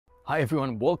Hi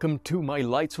everyone, welcome to my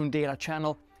LightsOnData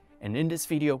channel. And in this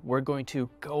video, we're going to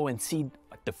go and see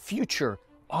what the future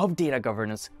of data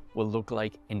governance will look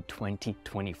like in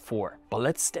 2024. But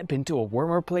let's step into a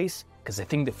warmer place because I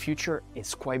think the future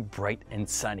is quite bright and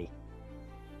sunny.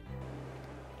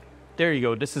 There you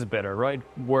go, this is better, right?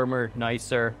 Warmer,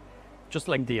 nicer, just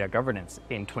like data governance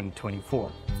in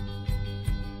 2024.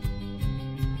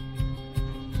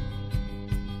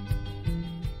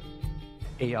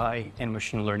 AI and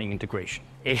machine learning integration.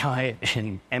 AI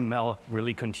and ML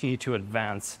really continue to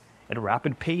advance at a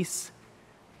rapid pace.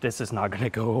 This is not going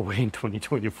to go away in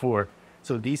 2024.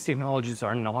 So these technologies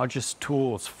are not just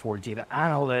tools for data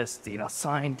analysts, data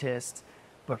scientists,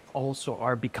 but also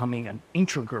are becoming an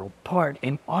integral part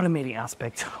in automating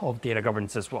aspects of data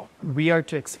governance as well. We are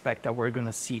to expect that we're going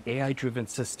to see AI-driven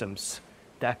systems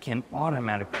that can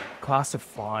automatically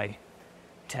classify,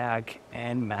 tag,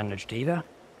 and manage data,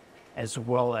 as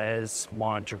well as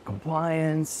monitor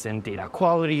compliance and data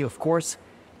quality. Of course,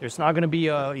 there's not going to be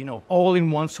a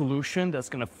all-in-one solution that's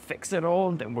going to fix it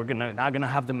all. Then we're not going to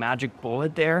have the magic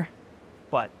bullet there.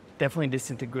 But definitely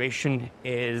this integration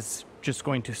is just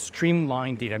going to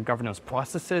streamline data governance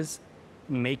processes,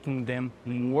 making them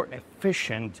more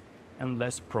efficient and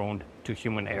less prone to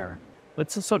human error.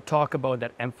 Let's also talk about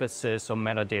that emphasis on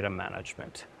metadata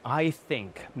management. I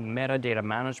think metadata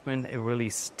management is really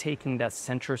taking that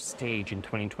center stage in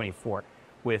 2024.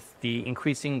 With the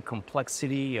increasing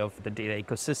complexity of the data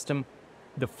ecosystem,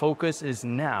 the focus is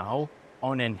now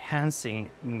on enhancing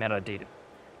metadata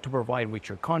to provide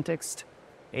richer context,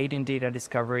 aid in data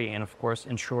discovery, and of course,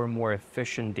 ensure more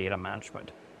efficient data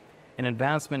management. And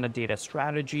advancement of data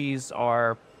strategies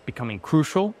are becoming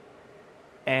crucial,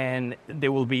 and they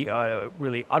will be a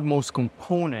really utmost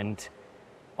component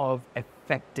of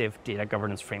effective data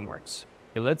governance frameworks.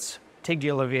 Okay, let's take the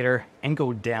elevator and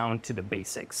go down to the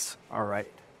basics. All right,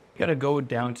 you gotta go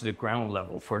down to the ground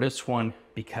level for this one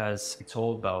because it's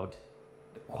all about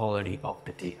the quality of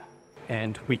the data.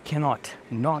 And we cannot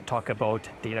not talk about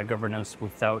data governance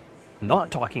without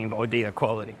not talking about data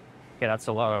quality. Yeah, that's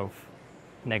a lot of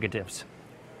negatives.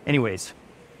 Anyways,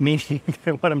 meaning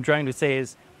what I'm trying to say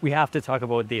is we have to talk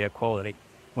about data quality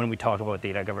when we talk about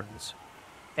data governance.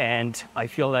 And I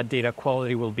feel that data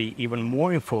quality will be even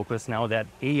more in focus now that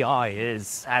AI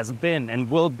has been and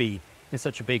will be in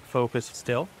such a big focus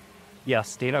still.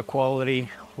 Yes, data quality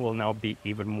will now be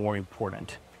even more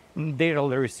important. Data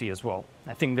literacy as well.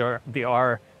 I think they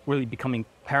are really becoming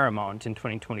paramount in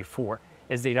 2024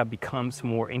 as data becomes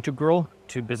more integral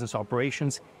to business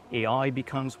operations. AI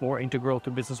becomes more integral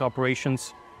to business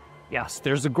operations. Yes,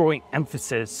 there's a growing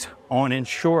emphasis on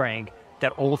ensuring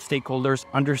that all stakeholders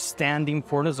understand the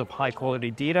importance of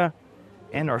high-quality data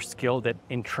and are skilled at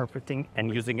interpreting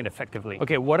and using it effectively.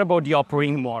 Okay, what about the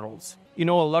operating models? A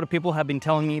lot of people have been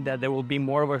telling me that there will be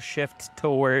more of a shift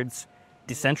towards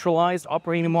decentralized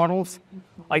operating models.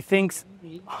 I think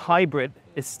hybrid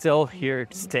is still here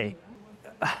to stay.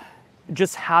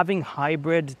 Just having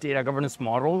hybrid data governance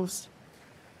models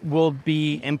will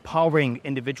be empowering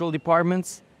individual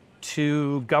departments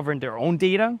to govern their own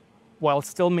data while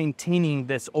still maintaining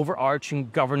this overarching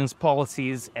governance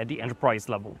policies at the enterprise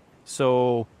level.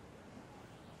 So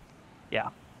yeah,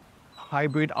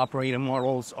 hybrid operating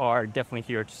models are definitely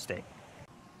here to stay.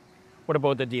 What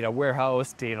about the data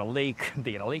warehouse, data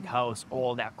lake house,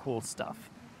 all that cool stuff?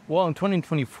 Well, in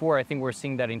 2024, I think we're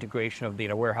seeing that integration of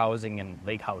data warehousing and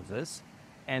lake houses.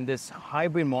 And this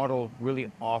hybrid model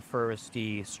really offers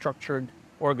the structured,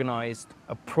 organized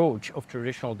approach of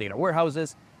traditional data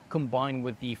warehouses combined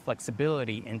with the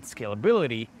flexibility and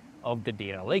scalability of the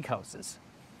data lakehouses.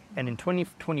 And in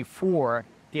 2024,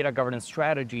 data governance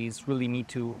strategies really need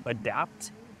to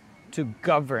adapt to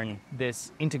govern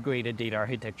this integrated data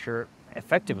architecture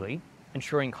effectively,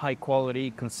 ensuring high quality,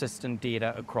 consistent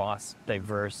data across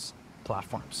diverse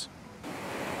platforms.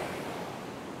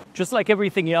 Just like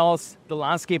everything else, the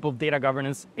landscape of data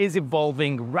governance is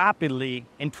evolving rapidly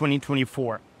in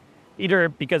 2024, either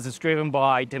because it's driven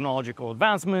by technological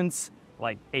advancements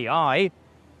like AI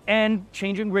and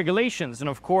changing regulations. And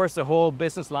of course, the whole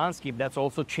business landscape that's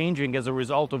also changing as a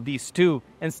result of these two.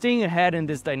 And staying ahead in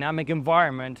this dynamic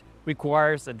environment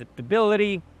requires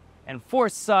adaptability and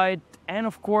foresight and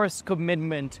of course,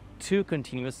 commitment to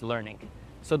continuous learning.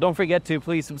 So don't forget to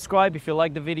please subscribe if you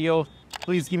like the video.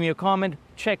 Please give me a comment.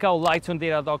 Check out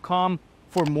lightsondata.com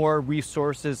for more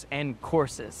resources and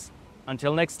courses.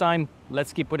 Until next time,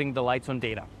 let's keep putting the lights on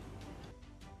data.